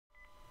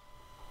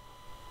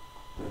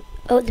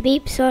Oh, the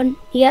beep's on.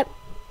 Yep,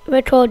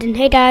 recording.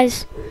 Hey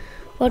guys,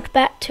 welcome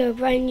back to a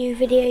brand new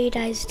video, you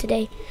guys.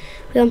 Today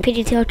we're on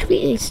PDT. I've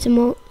completely missed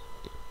more.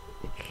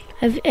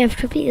 I've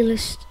completely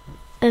missed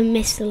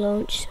the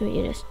launch.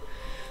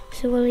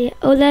 So well, yeah.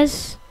 Oh,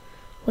 there's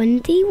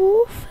Wendy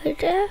Wolf, I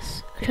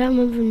guess. I can't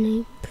remember her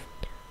name.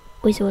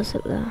 Always was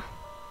up there.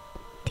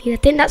 Dude, I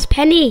think that's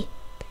Penny.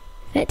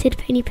 Infected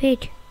Penny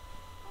Pig.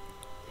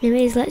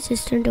 Anyways, let's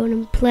just turn it on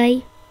and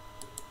play.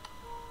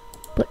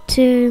 But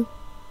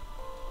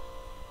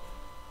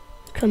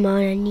come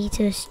on, I need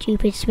a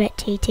stupid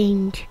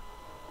spectating.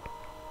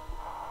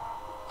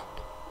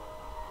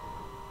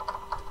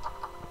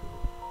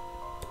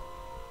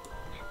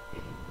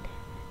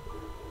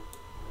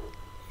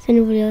 Does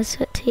anybody else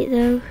spectate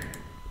though?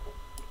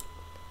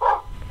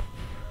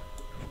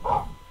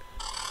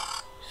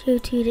 So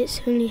dude,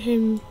 it's only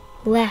him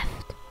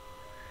left.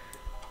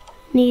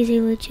 And he's a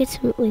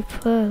legitimately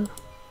pro.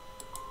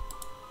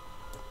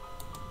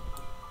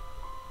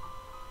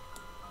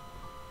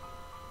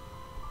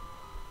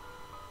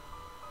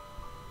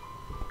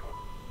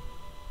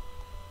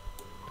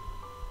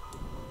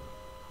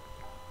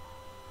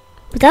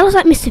 But that was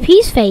like Mr.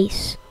 P's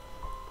face.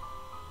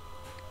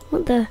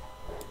 What the?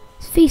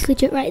 His face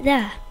legit right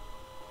there.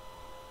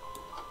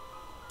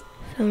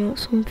 Found out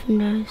something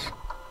nice.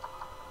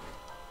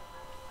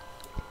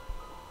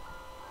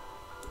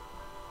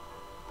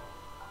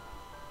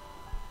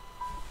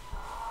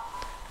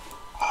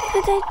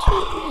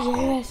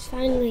 Yes,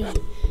 finally.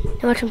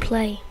 Now I can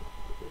play.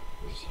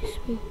 Excuse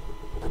me.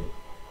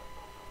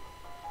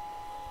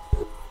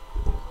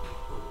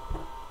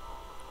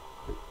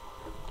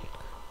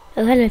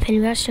 Oh, hello Penny,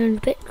 we're actually a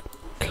bit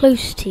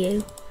close to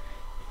you.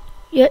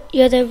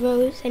 You're the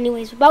rose.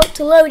 Anyways, we're about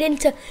to load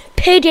into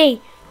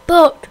Piggy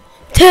Book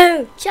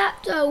 2,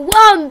 Chapter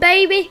 1,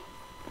 baby!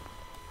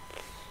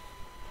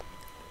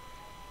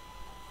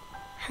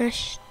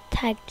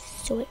 Hashtag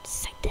so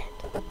excited.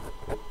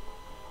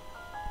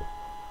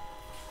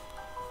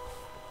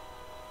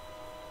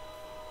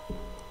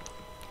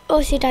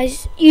 Also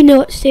guys, you know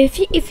what to do. If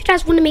you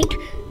guys want to make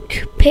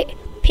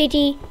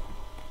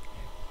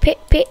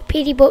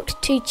Piggy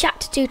Book 2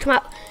 Chapter 2 come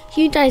out,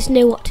 you guys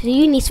know what to do.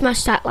 You need to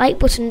smash that like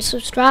button and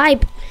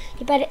subscribe.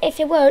 You better, if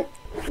you won't,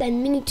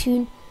 then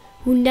Minitoon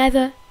will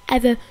never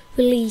ever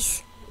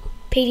release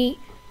Piggy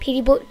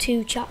Book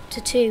 2 Chapter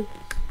 2.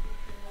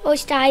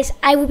 Also guys,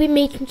 I will be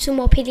making some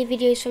more Piggy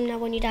videos from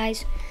now on, you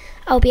guys.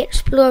 I'll be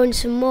exploring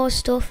some more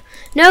stuff.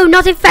 No,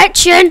 not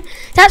infection!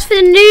 That's for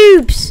the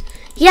noobs!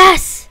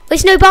 Yes!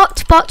 There's no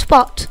bot.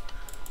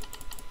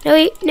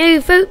 No,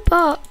 vote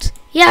bot.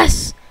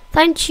 Yes,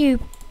 thank you,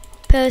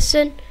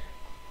 person.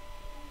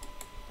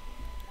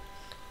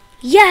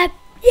 Yeah,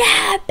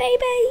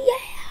 baby,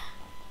 yeah.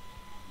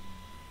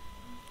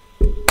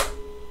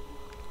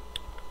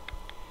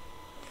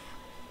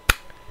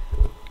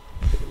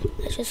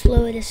 Let's just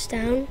lower this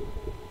down.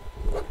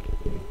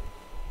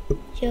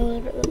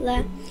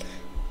 There.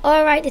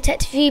 Alright,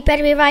 detective, you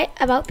better be right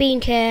about being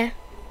here.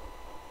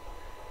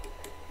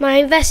 My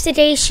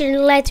investigation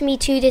led me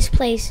to this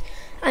place.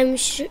 I'm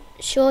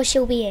sure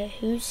she'll be here.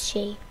 Who's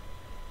she?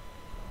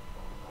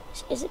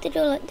 Is it the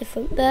door at the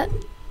front bit?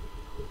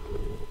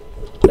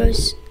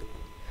 Gross.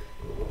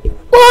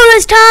 Whoa,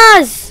 there's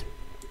Taz!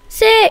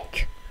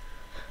 Sick!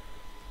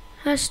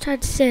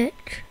 Hashtag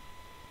sick.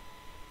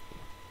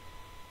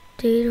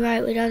 Dude,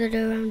 right, we gotta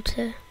go around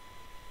to...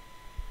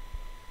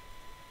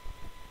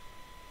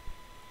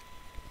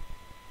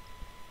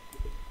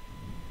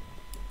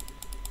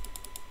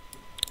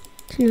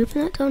 Can you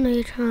open that door? No,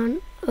 you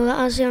can't. Oh, that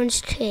has the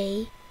orange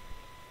key.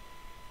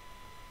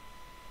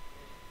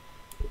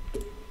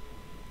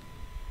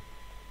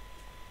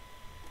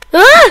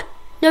 Ah!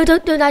 No,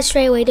 don't die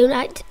straight away. Don't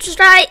die. Just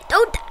die.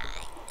 Don't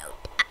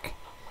die.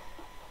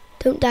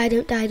 Don't die.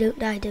 Don't die. Don't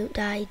die. Don't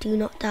die. Do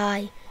not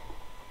die.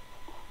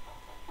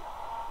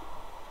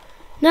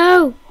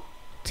 No.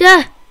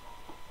 Duh.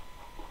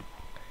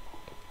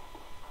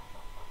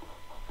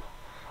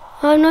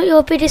 I'm not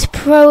your biggest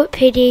pro at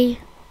Piggy.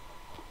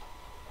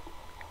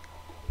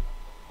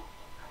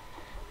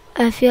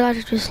 I feel like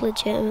I just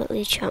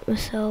legitimately chat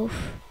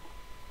myself.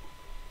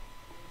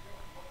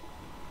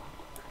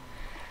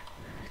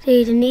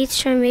 Dude, I need to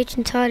try and reach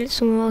and target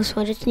somewhere else,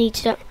 so I just need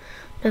to get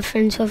my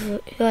friends who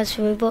has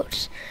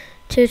Robux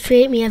to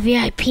create me a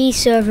VIP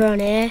server on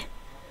here.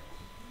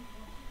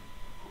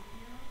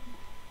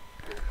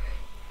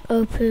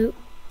 Oh poop.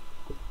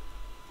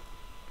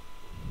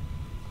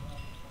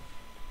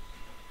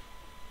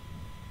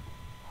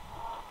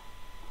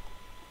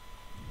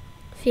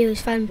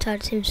 Feels found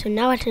targeting, so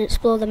now I can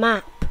explore the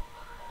map.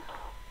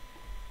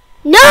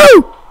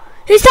 No!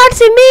 He's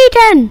targeting me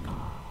again!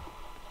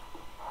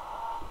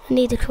 I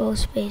need a crawl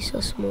space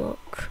or some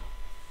luck.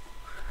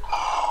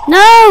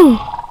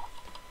 No!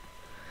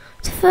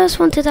 It's the first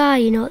one to die,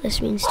 you know what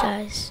this means,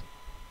 guys.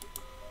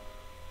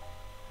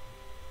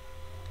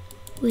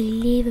 We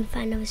leave and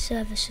find our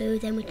server so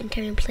then we can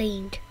carry on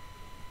playing.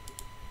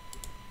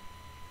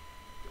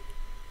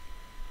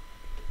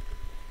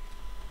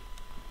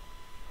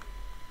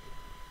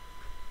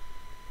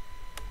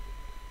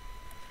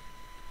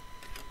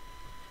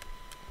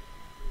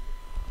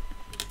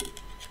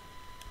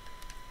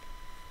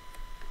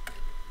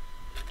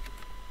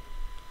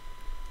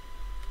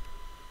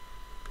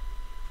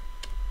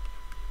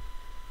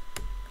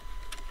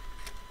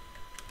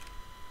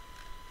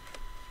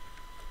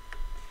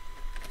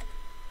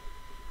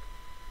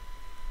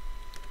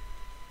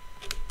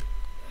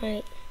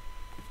 Right.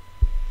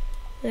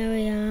 There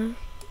we are.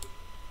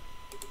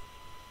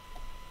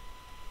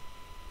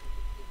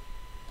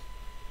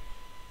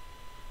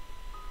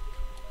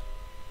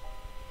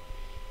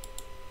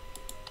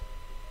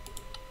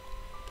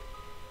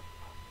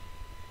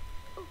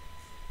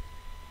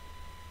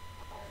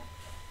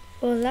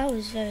 Well, that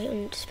was very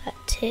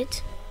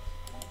unexpected.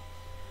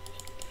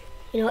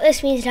 You know what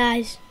this means,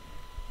 guys?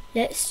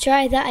 Let's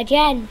try that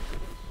again.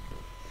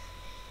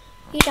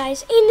 You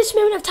guys, in this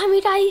moment of time,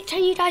 you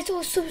guys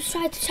all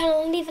subscribe to the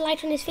channel and leave a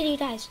like on this video,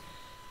 guys.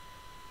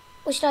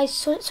 Also, guys,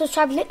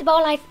 subscribe and hit the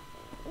bell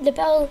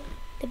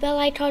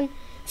icon,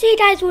 so you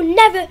guys will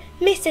never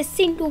miss a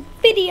single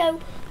video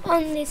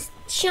on this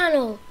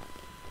channel.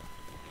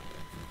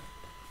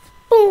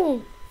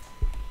 Boom!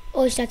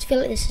 Also, I feel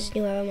like this is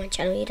new on my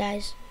channel, you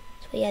guys.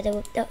 So yeah, I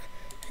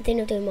think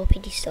they're doing more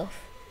piggy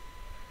stuff.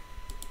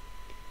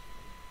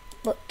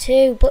 Book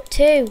 2.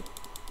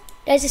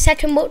 There's a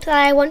second book that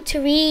I want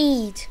to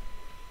read.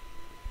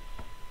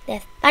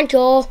 There, thank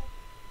you.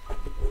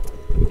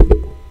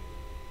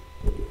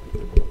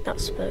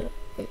 That's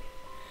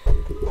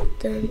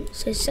done.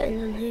 So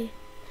setting on here.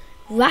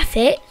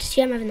 Graphics?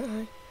 Yeah, I'm having that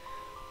high.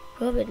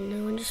 Probably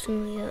no, I'm just gonna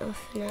leave that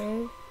off for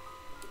now.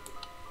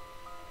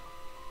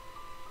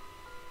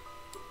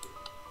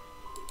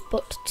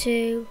 Book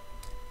 2.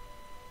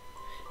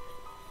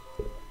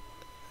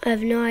 I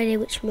have no idea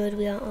which mode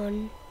we are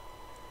on.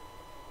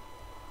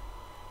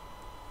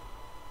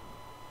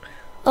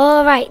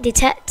 Alright,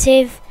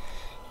 detective.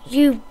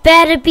 You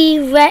better be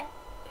right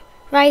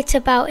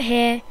about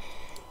here.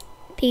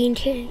 You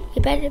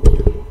better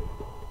be.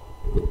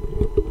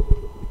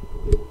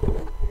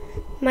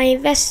 My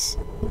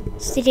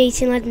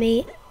investigating led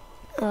me.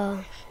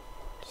 Oh,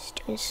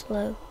 just doing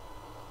slow.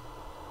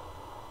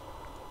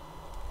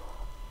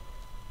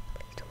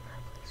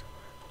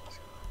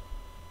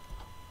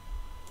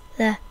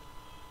 There.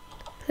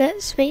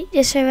 Let's make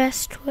this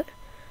arrest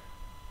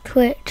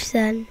quick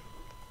then.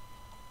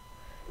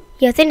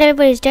 Yeah, I think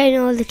everybody's doing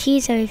all the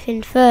keys,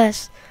 everything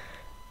first.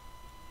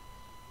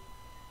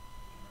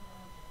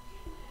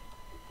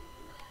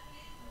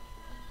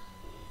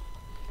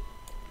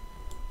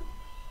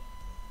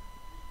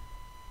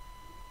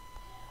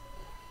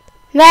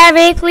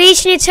 Mary,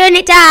 please, can you turn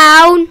it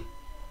down?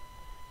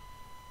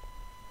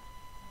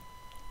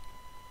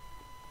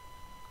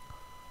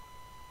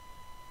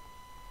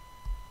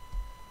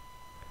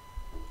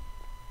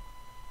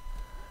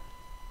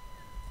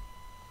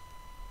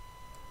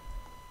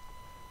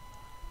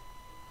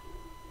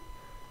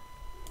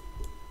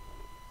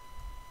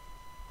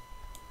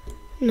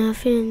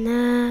 Nothing in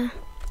there.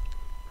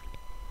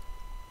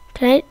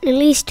 Can I at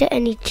least get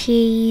any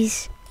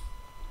keys?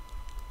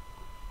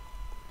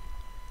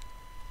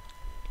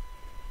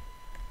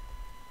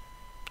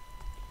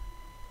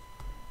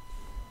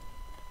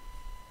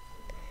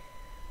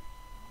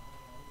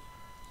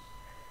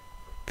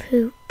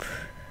 Poop.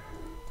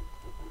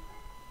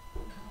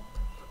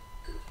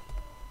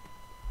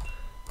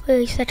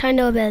 Wait, I kind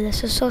of know about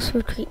this. I saw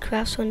some creek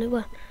grass on the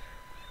one.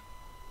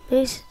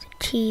 Where's the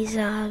keys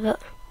are,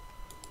 but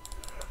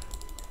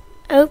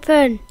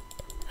open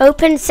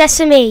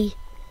sesame.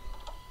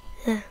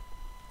 There.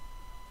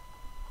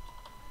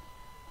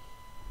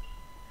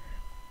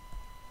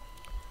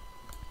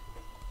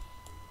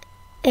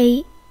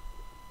 Eight.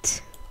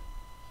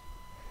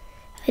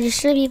 I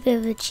just want to be a bit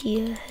of a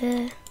geo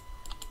here.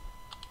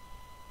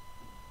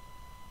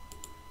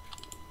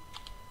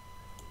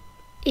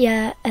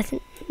 Yeah, I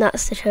think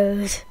that's the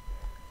code.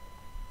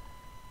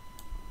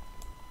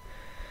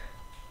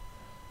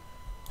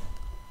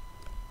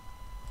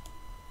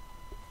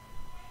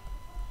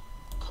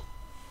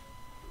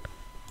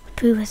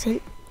 Boo, I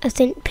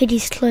think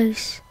Piggy's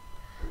close.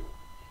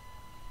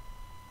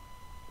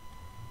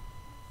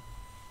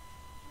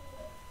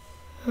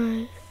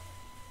 Right.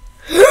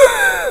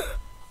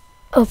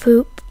 Oh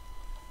poop.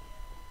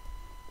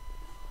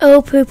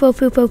 Oh poop, oh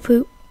poop, oh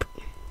poop.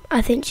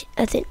 I think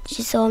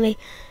she saw me.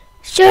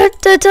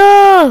 Shut the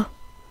door!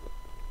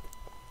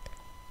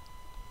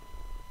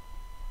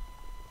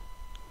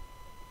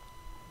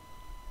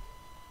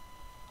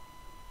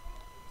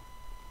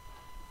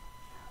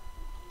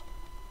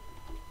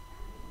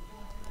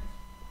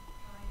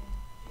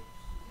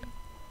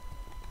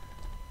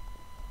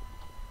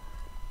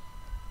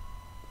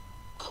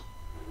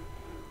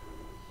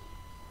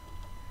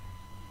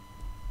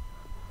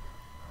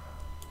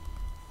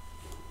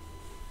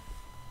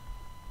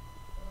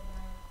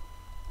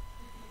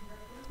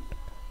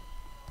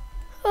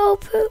 Oh,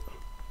 poop.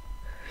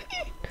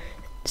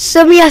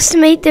 Somebody has to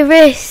make the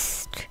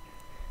wrist.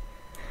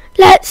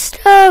 Let's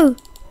go.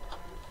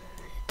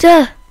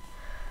 Duh.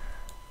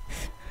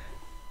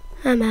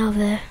 I'm out of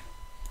there.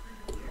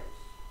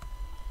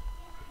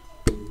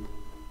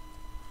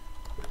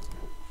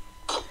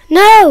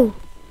 No.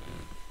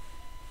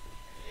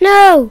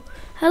 No.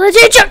 I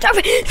legit jumped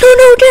over. No,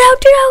 get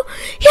out.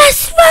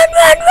 Yes, run.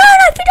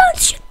 If we don't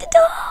shoot the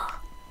door.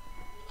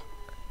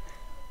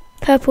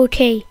 Purple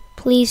key.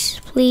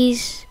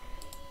 Please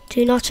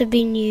do not have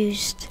been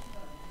used.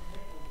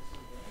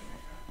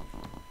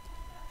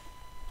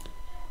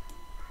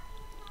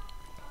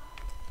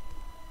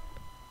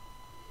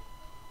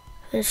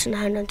 I'm just gonna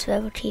hang on to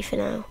their key for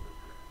now.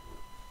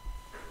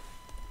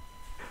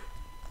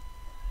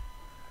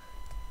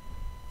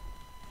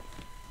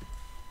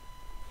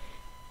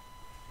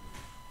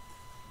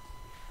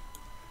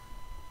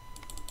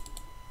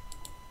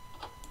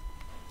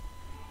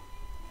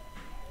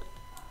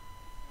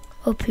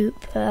 Oh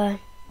poop, don't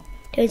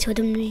tell them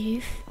to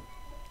move.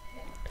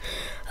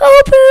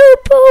 Oh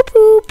poop, oh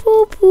poop,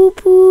 oh poop,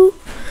 poo.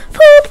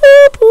 Poo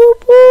poo poo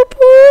poo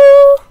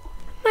poo.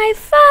 My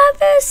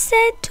father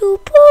said to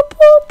poo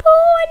poo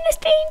poo and the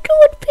stain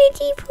good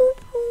piggy poo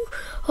poo.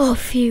 Oh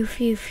phew,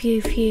 phew,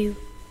 phew, phew.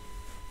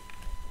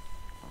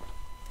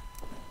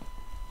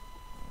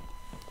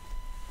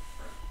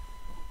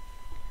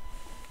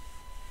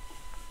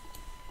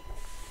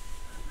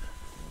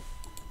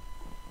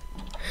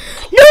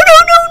 No, no,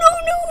 no, no,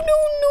 no,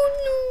 no, no,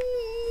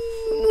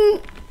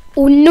 no.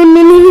 Oh, no,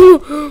 no, no,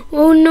 no.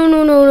 Oh, no,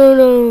 no, no, no,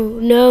 no.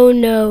 No,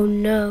 no,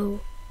 no.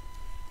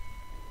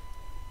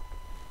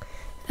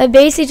 I'm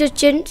basically just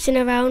jumping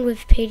around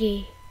with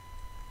Piggy.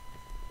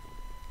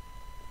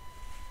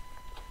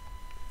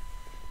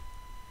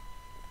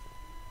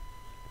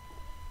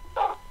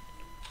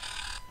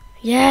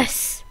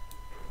 Yes.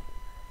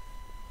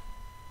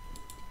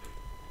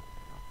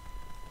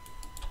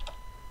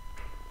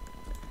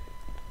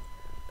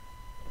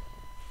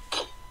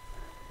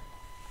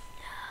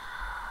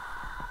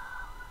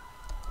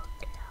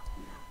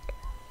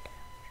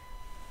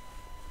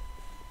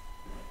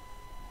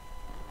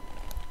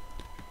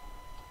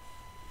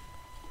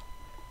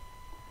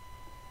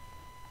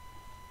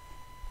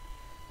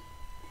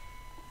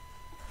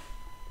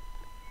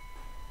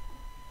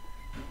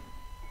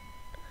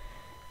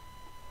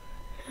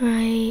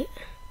 Right.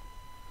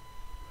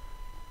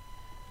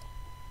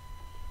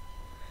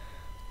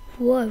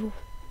 Whoa.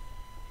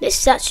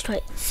 This is actually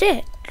quite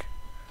sick.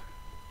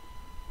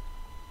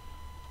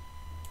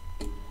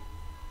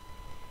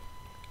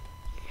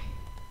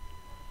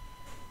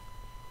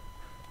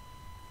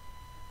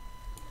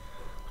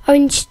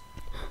 Orange.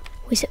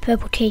 Was it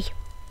purple key?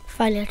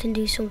 Finally I can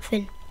do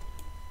something.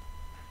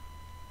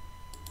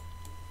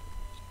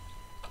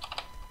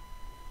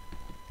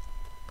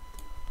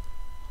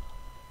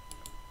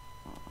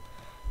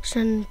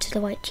 Stand to the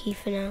white key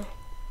for now.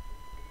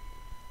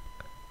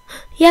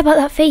 Yeah, about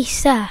that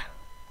face there.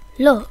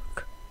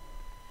 Look.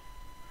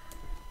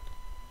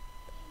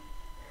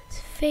 It's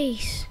a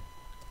face.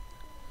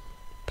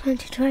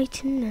 Planted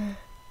right in there.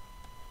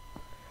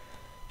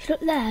 It's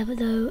not there, but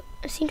though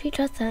I seem to be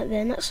just that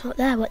there, and that's not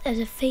there, but there's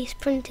a face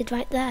printed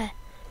right there.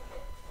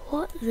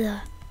 What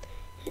the?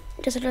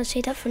 Does I not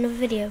say that for another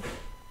video?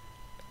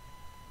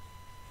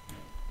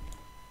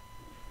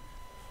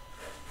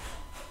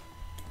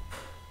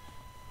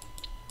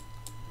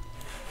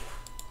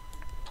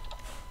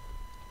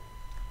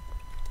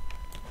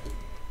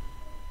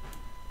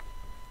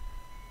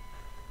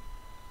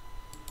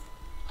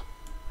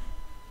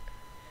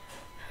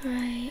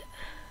 Right.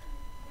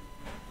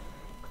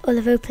 Oh,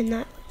 they've opened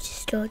that, which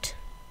is good.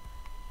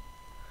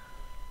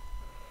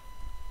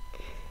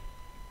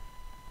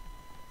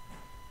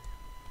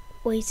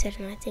 Waited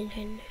and I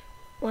thinking,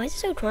 why is it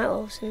so quiet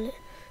all of a sudden?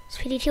 It's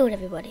pretty killed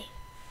everybody.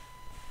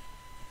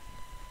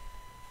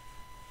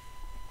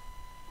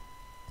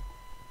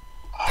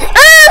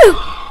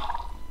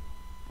 Oh!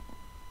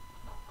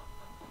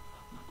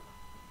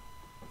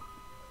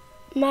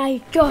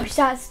 My gosh,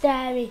 that's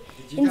scary.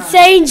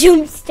 Insane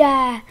jump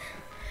scare.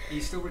 Are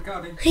you still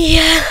recording?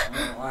 Yeah.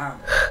 Oh, wow.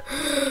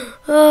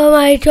 Oh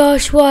my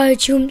gosh, what a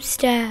jump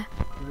scare.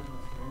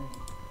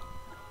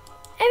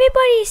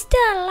 Everybody's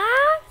still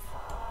alive?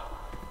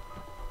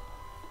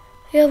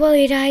 Yeah, well,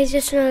 you guys,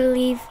 just want to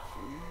leave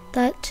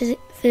that for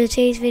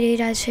today's video,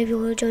 guys. Hope you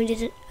all enjoyed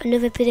it.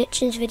 Another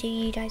predictions video,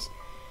 you guys,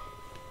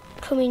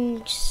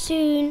 coming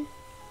soon.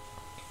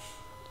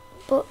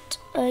 But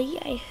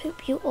yeah, I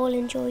hope you all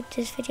enjoyed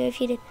this video.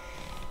 If you did,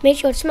 make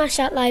sure to smash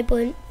that like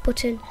button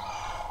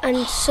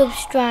and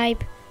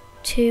subscribe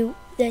to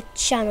the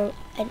channel,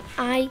 and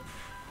I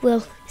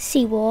will see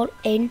you all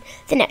in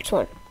the next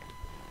one.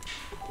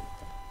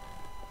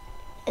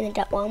 And then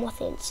that one more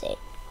thing to say.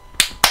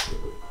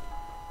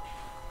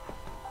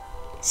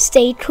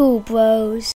 Stay cool, bros.